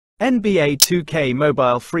NBA 2K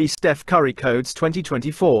Mobile Free Steph Curry Codes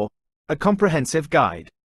 2024, a comprehensive guide.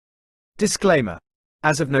 Disclaimer.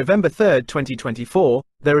 As of November 3, 2024,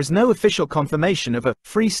 there is no official confirmation of a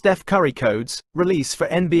free Steph Curry Codes release for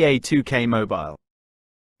NBA 2K Mobile.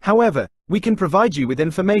 However, we can provide you with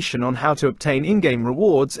information on how to obtain in-game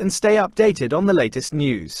rewards and stay updated on the latest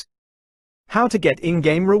news. How to get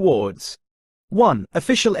in-game rewards. 1.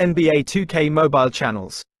 Official NBA 2K Mobile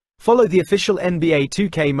channels. Follow the official NBA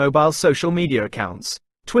 2K Mobile social media accounts,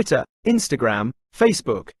 Twitter, Instagram,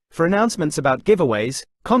 Facebook, for announcements about giveaways,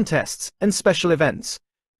 contests, and special events.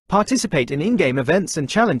 Participate in in-game events and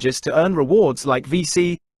challenges to earn rewards like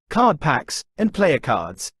VC, card packs, and player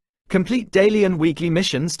cards. Complete daily and weekly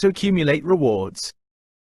missions to accumulate rewards.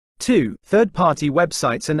 2. Third-party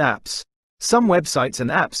websites and apps. Some websites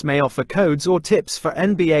and apps may offer codes or tips for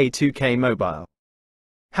NBA 2K Mobile.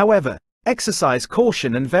 However, exercise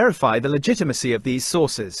caution and verify the legitimacy of these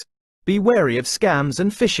sources. Be wary of scams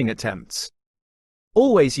and phishing attempts.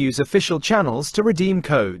 Always use official channels to redeem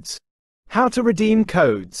codes. How to redeem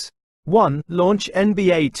codes. 1. Launch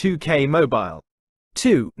NBA 2K Mobile.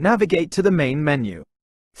 2. Navigate to the main menu.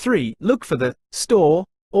 3. Look for the Store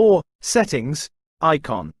or Settings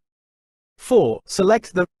icon. 4.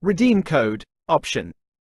 Select the Redeem Code option.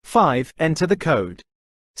 5. Enter the code.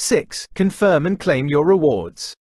 6. Confirm and claim your rewards.